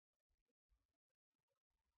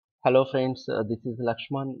Hello friends, this is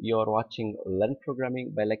Lakshman. You are watching Learn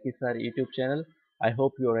Programming by Lucky Sir YouTube channel. I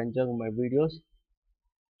hope you are enjoying my videos.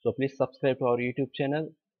 So please subscribe to our YouTube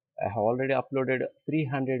channel. I have already uploaded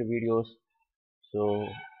 300 videos. So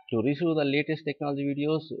to receive the latest technology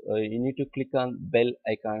videos, you need to click on bell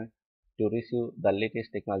icon to receive the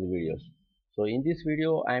latest technology videos. So in this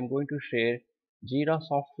video, I am going to share JIRA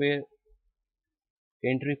software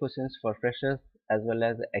entry questions for freshers as well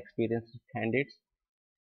as experienced candidates.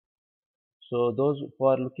 So those who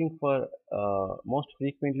are looking for most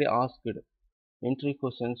frequently asked entry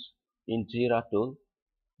questions in JIRA tool,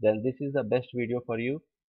 then this is the best video for you.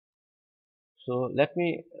 So let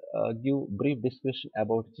me give brief discussion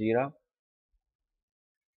about JIRA.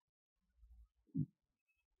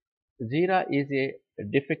 JIRA is a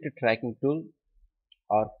defect tracking tool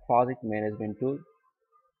or project management tool.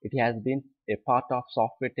 It has been a part of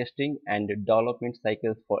software testing and development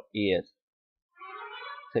cycles for years.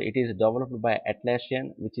 So it is developed by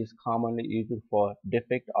Atlassian, which is commonly used for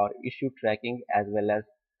defect or issue tracking as well as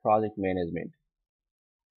project management.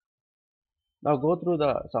 Now go through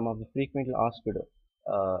the some of the frequently asked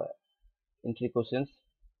uh, entry questions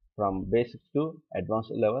from basic to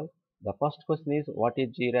advanced level. The first question is what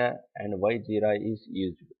is JIRA and why JIRA is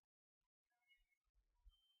used.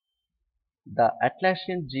 The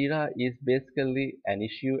Atlassian JIRA is basically an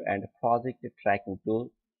issue and project tracking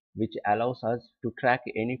tool which allows us to track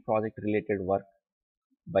any project related work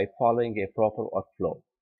by following a proper workflow.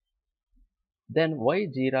 Then why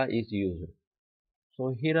JIRA is used?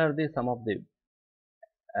 So here are the some of the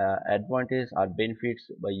advantages or benefits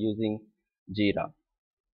by using JIRA.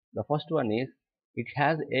 The first one is it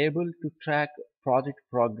has able to track project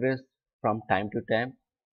progress from time to time.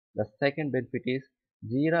 The second benefit is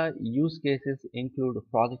JIRA use cases include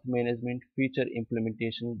project management, feature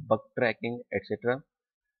implementation, bug tracking, etc.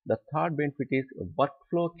 The third benefit is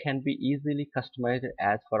workflow can be easily customized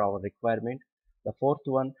as per our requirement. The fourth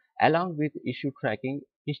one, along with issue tracking,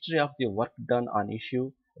 history of the work done on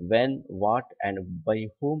issue, when, what, and by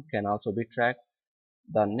whom can also be tracked.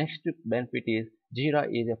 The next benefit is JIRA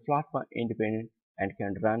is a platform independent and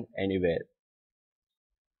can run anywhere.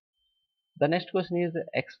 The next question is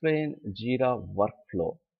explain JIRA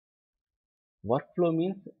workflow. Workflow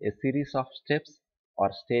means a series of steps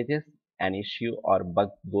or stages an issue or bug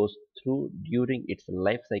goes through during its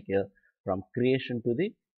life cycle from creation to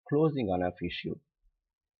the closing on of issue.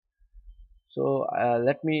 So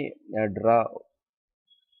let me draw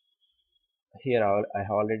here. I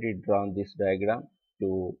have already drawn this diagram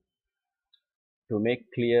to make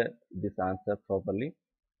clear this answer properly.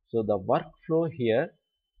 So the workflow here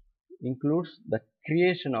includes the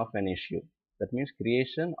creation of an issue. That means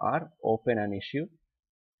creation or open an issue,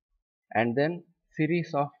 and then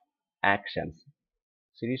series of actions.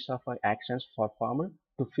 Series of actions performed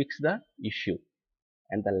to fix the issue.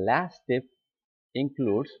 And the last step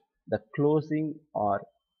includes the closing or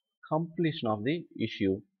completion of the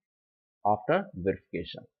issue after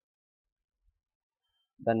verification.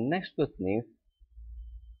 The next question is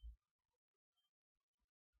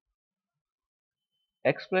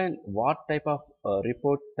explain what type of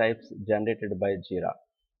report types generated by JIRA.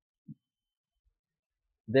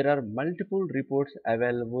 There are multiple reports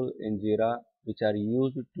available in JIRA which are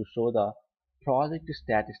used to show the project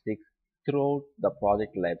statistics throughout the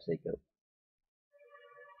project lifecycle.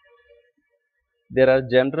 There are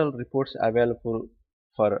general reports available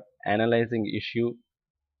for analyzing issue.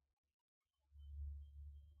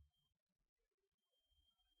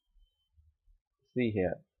 See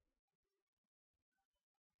here.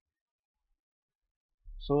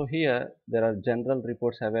 So here there are general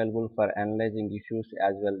reports available for analyzing issues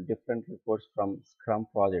as well different reports from Scrum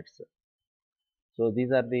projects. So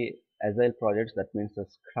these are the Agile projects, that means the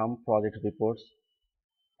Scrum project reports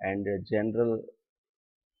and general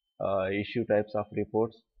issue types of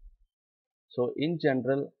reports. So in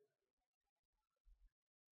general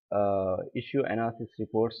issue analysis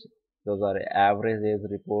reports, those are average age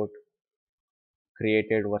report,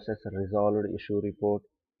 created versus resolved issue report,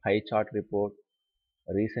 pie chart report,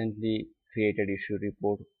 recently created issue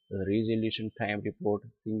report, resolution time report,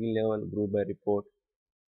 single level group by report,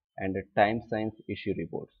 and time science issue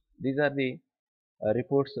reports. These are the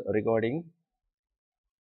reports regarding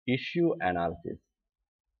issue analysis.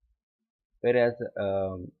 Whereas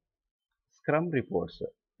Scrum reports,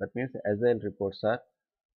 that means Agile reports, are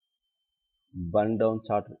burn down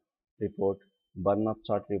chart report, burn up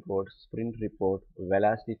chart report, sprint report,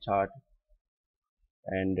 velocity chart,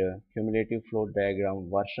 and cumulative flow diagram,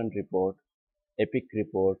 version report, epic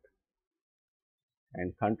report,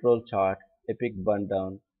 and control chart, epic burn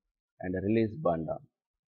down, and release burn down.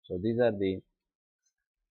 So these are the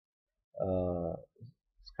uh,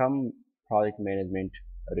 Scrum project management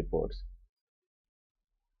reports.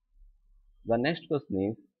 The next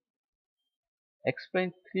question is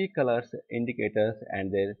explain three colors indicators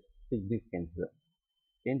and their significance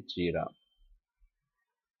in JIRA.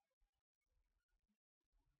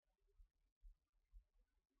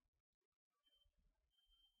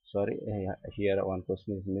 Sorry, here one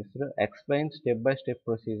question is missed. Explain step-by-step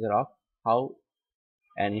procedure of how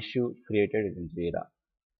an issue created in JIRA.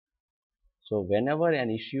 So whenever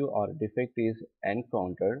an issue or defect is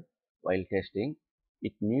encountered while testing,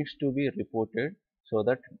 it needs to be reported so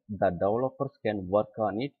that the developers can work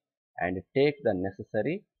on it and take the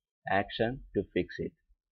necessary action to fix it.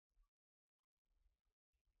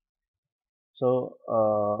 So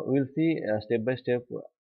we'll see step by step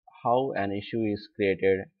how an issue is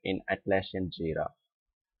created in Atlassian Jira.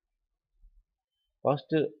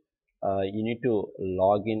 First, you need to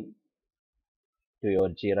log in to your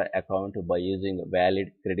Jira account by using valid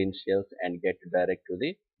credentials and get direct to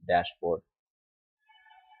the dashboard.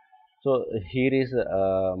 So here is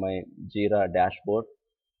my Jira dashboard.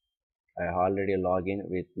 I already log in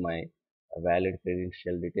with my valid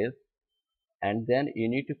credential details, and then you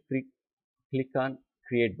need to click on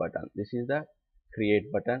create button. This is the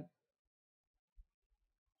create button,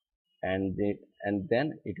 and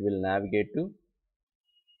then it will navigate to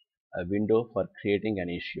a window for creating an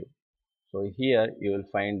issue. So here you will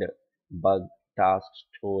find bug, task,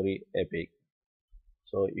 story, epic.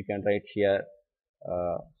 So you can write here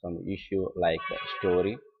some issue like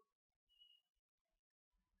story.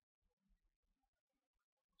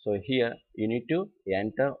 So here you need to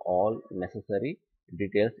enter all necessary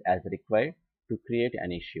details as required to create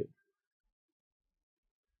an issue.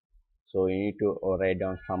 So you need to write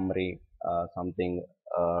down summary, something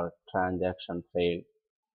transaction failed,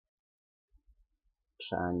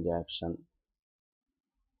 transaction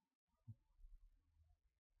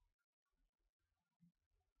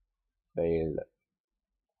failed,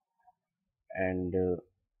 and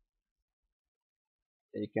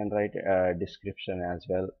you can write a description as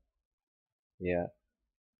well here.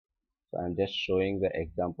 So I'm just showing the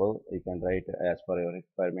example. You can write as per your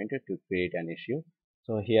requirement to create an issue.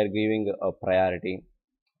 So here giving a priority,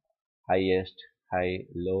 highest, high,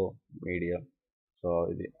 low, medium.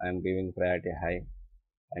 So I'm giving priority high,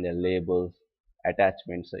 and the labels,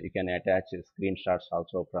 attachments. So you can attach screenshots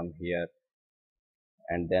also from here,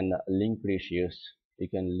 and then linked issues. You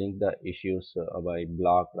can link the issues by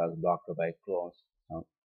block plus blocked by close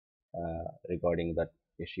regarding that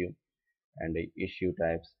issue, and the issue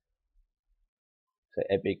types. So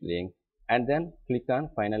epic link, and then click on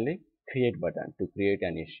finally create button to create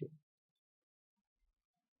an issue.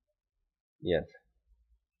 Yes,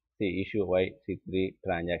 see issue y63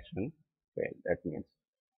 transaction failed. That means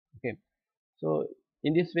okay. So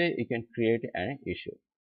in this way you can create an issue.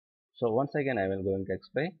 So once again I will going to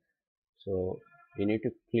explain. So you need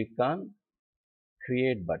to click on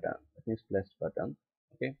create button, that means plus button.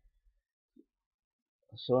 Okay.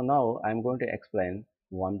 So now I'm going to explain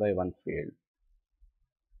one by one field.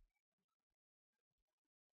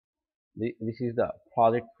 This is the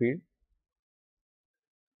project field.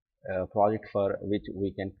 Project for which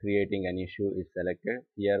we can creating an issue is selected.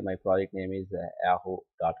 Here my project name is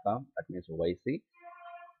yahoo.com, that means YC.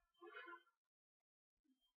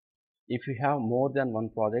 If you have more than one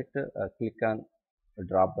project, click on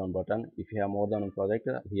drop down button. If you have more than one project,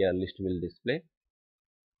 here list will display,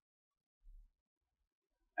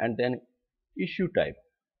 and then issue type.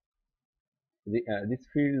 This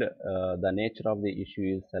field, the nature of the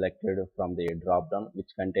issue is selected from the drop down, which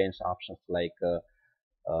contains options like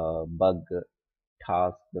bug,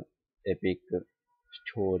 task, epic,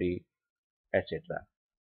 story, etc.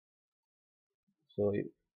 So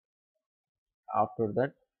after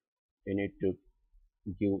that you need to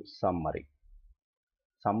give summary.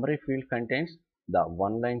 Summary field contains the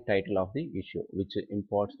one-line title of the issue, which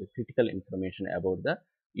imports the critical information about the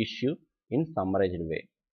issue in summarized way.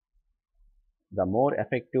 The more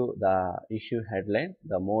effective the issue headline,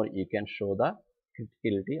 the more you can show the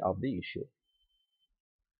criticality of the issue.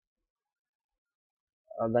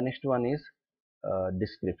 The next one is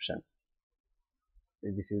description.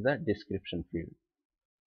 This is the description field.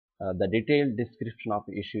 The detailed description of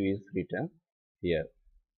issue is written here.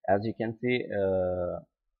 As you can see,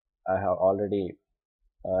 I have already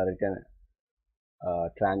written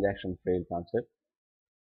transaction failed concept,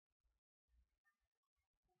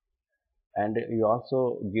 and you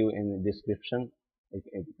also give in description.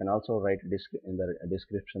 You can also write in the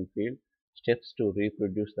description field steps to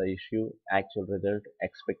reproduce the issue, actual result,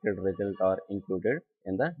 expected result are included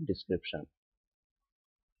in the description.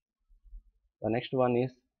 The next one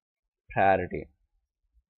is priority.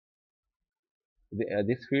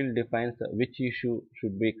 This field defines which issue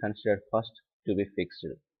should be considered first to be fixed.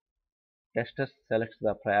 Testers select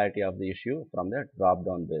the priority of the issue from the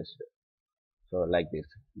drop-down based. So like this,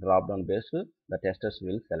 drop-down based, the testers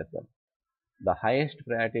will select them. The highest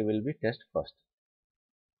priority will be test first.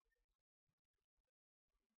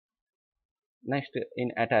 Next,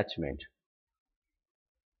 in attachment.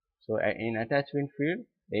 So in attachment field,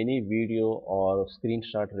 any video or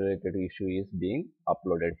screenshot related issue is being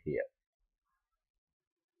uploaded here.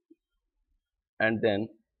 And then,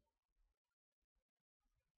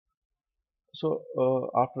 so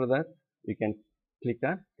after that, you can click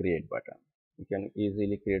on create button. You can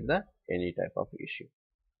easily create the any type of issue.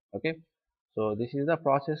 Okay. So this is the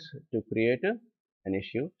process to create an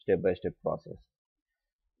issue, step-by-step process.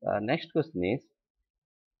 Next question is,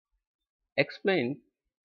 explain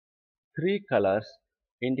three colors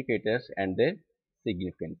indicators and their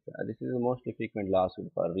significance. This is the most frequent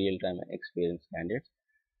lawsuit for real-time experience candidates.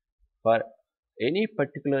 For any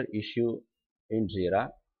particular issue in JIRA,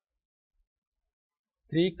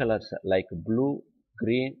 three colors like blue,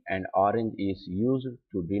 green and orange is used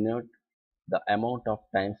to denote the amount of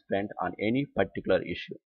time spent on any particular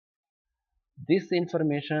issue. This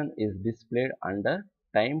information is displayed under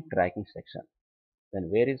time tracking section. Then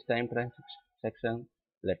where is time tracking section?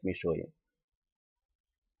 Let me show you.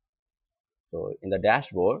 So in the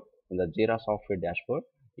dashboard, in the JIRA software dashboard,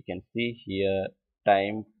 you can see here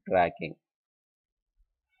time tracking.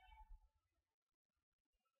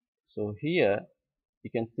 So here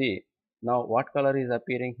you can see now what color is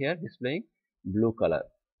appearing here, displaying blue color.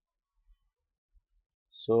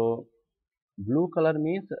 So blue color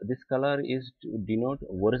means this color is to denote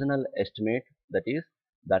original estimate, that is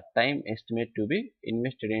the time estimate to be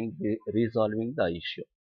invested in resolving the issue.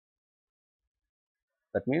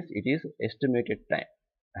 That means it is estimated time.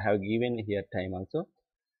 I have given here time also.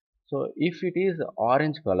 So if it is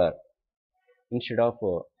orange color instead of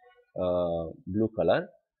blue color,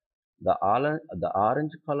 the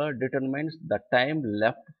orange color determines the time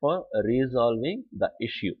left for resolving the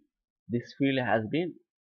issue. This field has been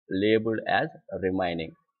labeled as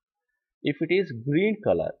remaining. If it is green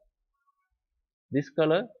color, this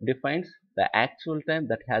color defines the actual time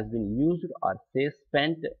that has been used or say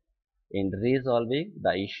spent in resolving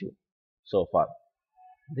the issue so far.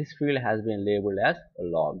 This field has been labeled as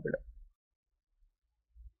logged.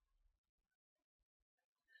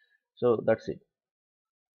 So that's it.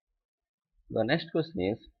 The next question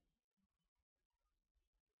is,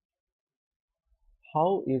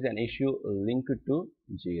 how is an issue linked to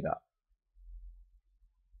JIRA?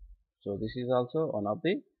 So this is also one of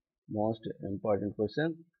the most important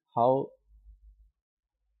questions. How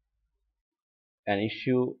an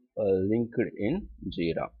issue linked in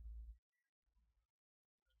JIRA?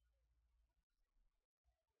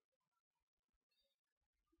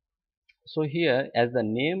 So here, as the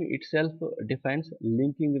name itself defines,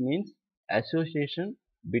 linking means association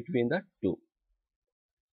between the two.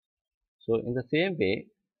 So in the same way,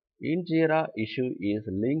 in JIRA, issue is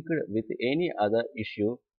linked with any other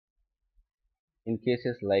issue in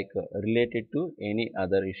cases like related to any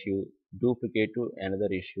other issue, duplicate to another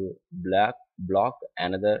issue, block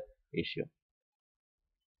another issue.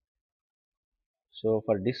 So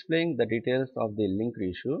for displaying the details of the linked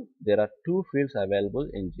issue, there are two fields available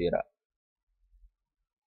in JIRA.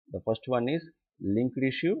 The first one is linked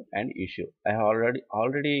issue and issue. I have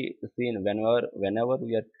already seen whenever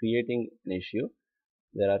we are creating an issue,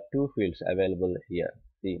 there are two fields available here.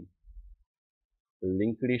 See,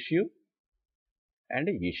 linked issue and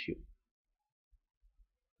issue.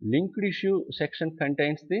 Linked issue section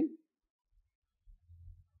contains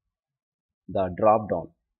the drop down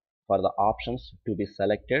for the options to be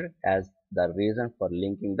selected as the reason for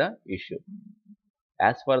linking the issue.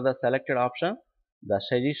 As for the selected option, the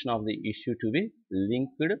suggestion of the issue to be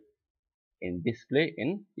linked in display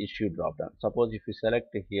in issue drop down. Suppose if you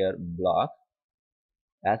select here block,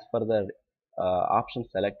 as per the option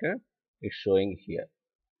selected, it's showing here.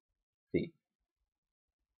 See,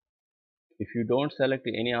 if you don't select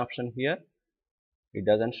any option here, it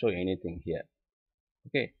doesn't show anything here.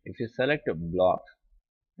 Okay, if you select block,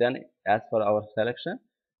 then as per our selection,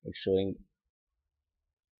 it's showing.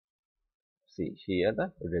 See here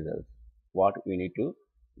the results, what we need to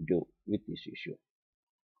do with this issue.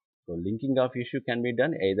 So linking of issue can be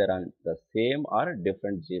done either on the same or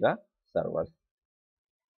different JIRA servers.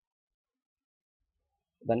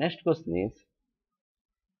 The next question is,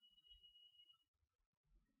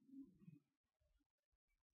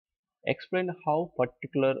 explain how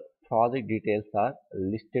particular project details are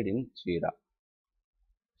listed in JIRA.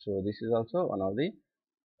 So this is also one of the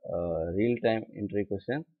real-time entry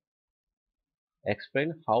question.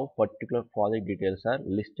 Explain how particular project details are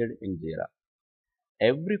listed in JIRA.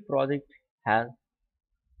 Every project has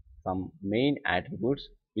some main attributes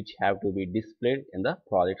which have to be displayed in the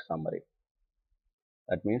project summary.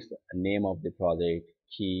 That means the name of the project,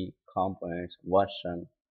 key, components, version.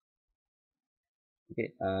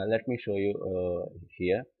 Okay, let me show you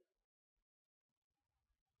here.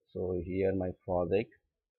 So here my project.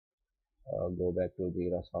 Go back to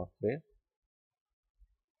Jira software.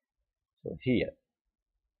 So here,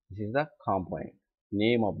 this is the component,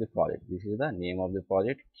 name of the project. This is the name of the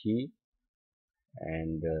project, key,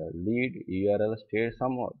 and lead, URL, state,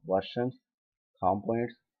 some versions,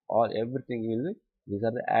 components, all everything will be. These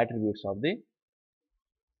are the attributes of the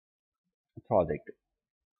project.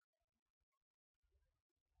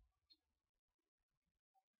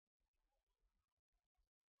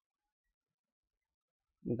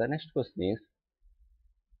 The next question is,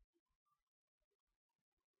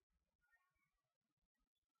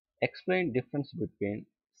 explain difference between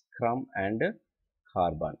Scrum and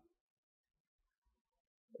Kanban.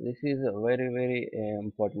 This is a very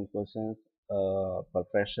important question for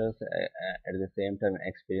freshers, at the same time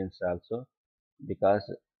experienced also, because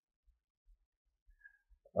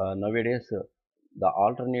nowadays the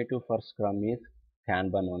alternative for Scrum is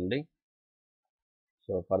Kanban only.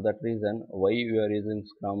 So for that reason, why we are using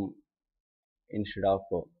Scrum instead of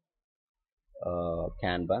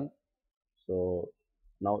Kanban. So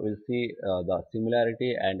now we'll see the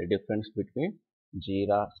similarity and difference between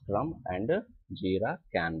Jira Scrum and Jira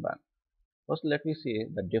Kanban. First, let me see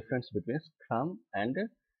the difference between Scrum and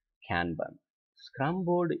Kanban. Scrum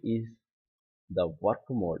board is the work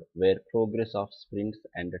mode where progress of sprints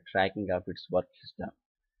and the tracking of its work is done.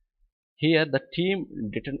 Here, the team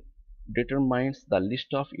determines the list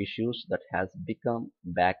of issues that has become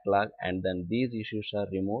backlog, and then these issues are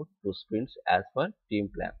removed to sprints as per team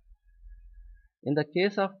plan. In the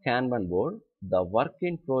case of Kanban board, the work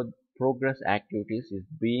in progress activities is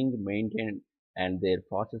being maintained and their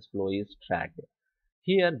process flow is tracked.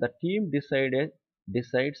 Here, the team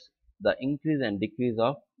decides the increase and decrease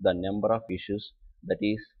of the number of issues that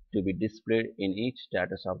is to be displayed in each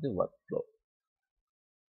status of the workflow.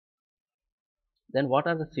 Then what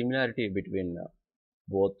are the similarity between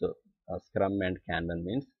both Scrum and Kanban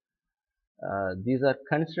means? These are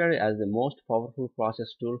considered as the most powerful process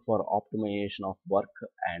tool for optimization of work,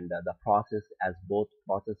 and the process as both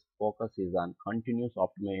process focus is on continuous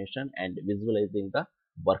optimization and visualizing the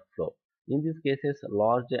workflow. In these cases,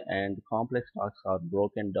 large and complex tasks are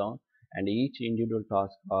broken down and each individual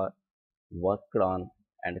task are worked on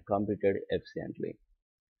and completed efficiently.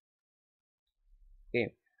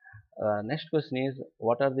 Okay. Next question is,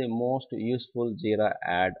 what are the most useful Jira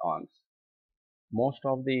add-ons? Most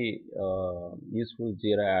of the useful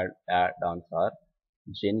Jira add-ons are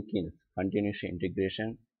Jenkins, continuous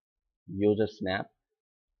integration, user snap,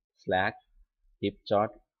 Slack, HipChart,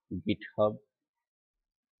 GitHub,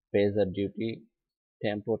 PagerDuty,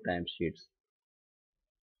 Tempo timesheets.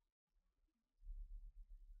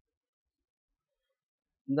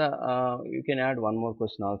 The you can add one more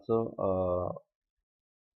question also.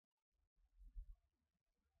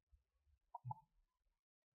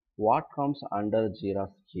 What comes under Jira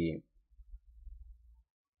scheme?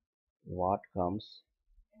 What comes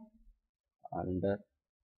under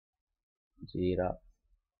Jira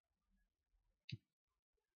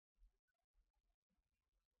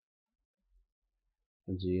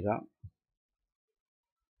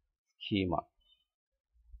schema?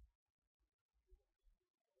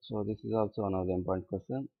 So this is also another important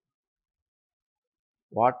question.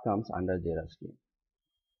 What comes under Jira scheme?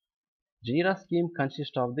 Jira scheme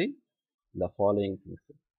consists of the following things: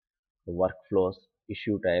 workflows,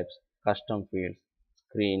 issue types, custom fields,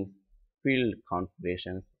 screens, field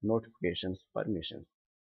configurations, notifications, permissions.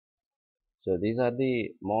 So these are the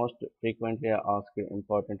most frequently asked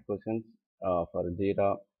important questions for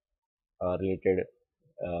Jira related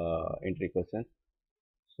entry questions.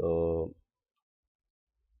 So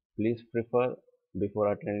please prefer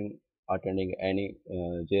before attending any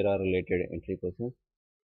Jira related entry questions.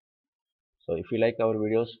 So if you like our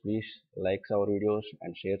videos, please like our videos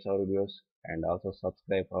and share our videos and also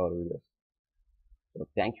subscribe our videos. So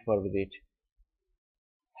thank you for visit.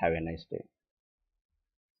 Have a nice day.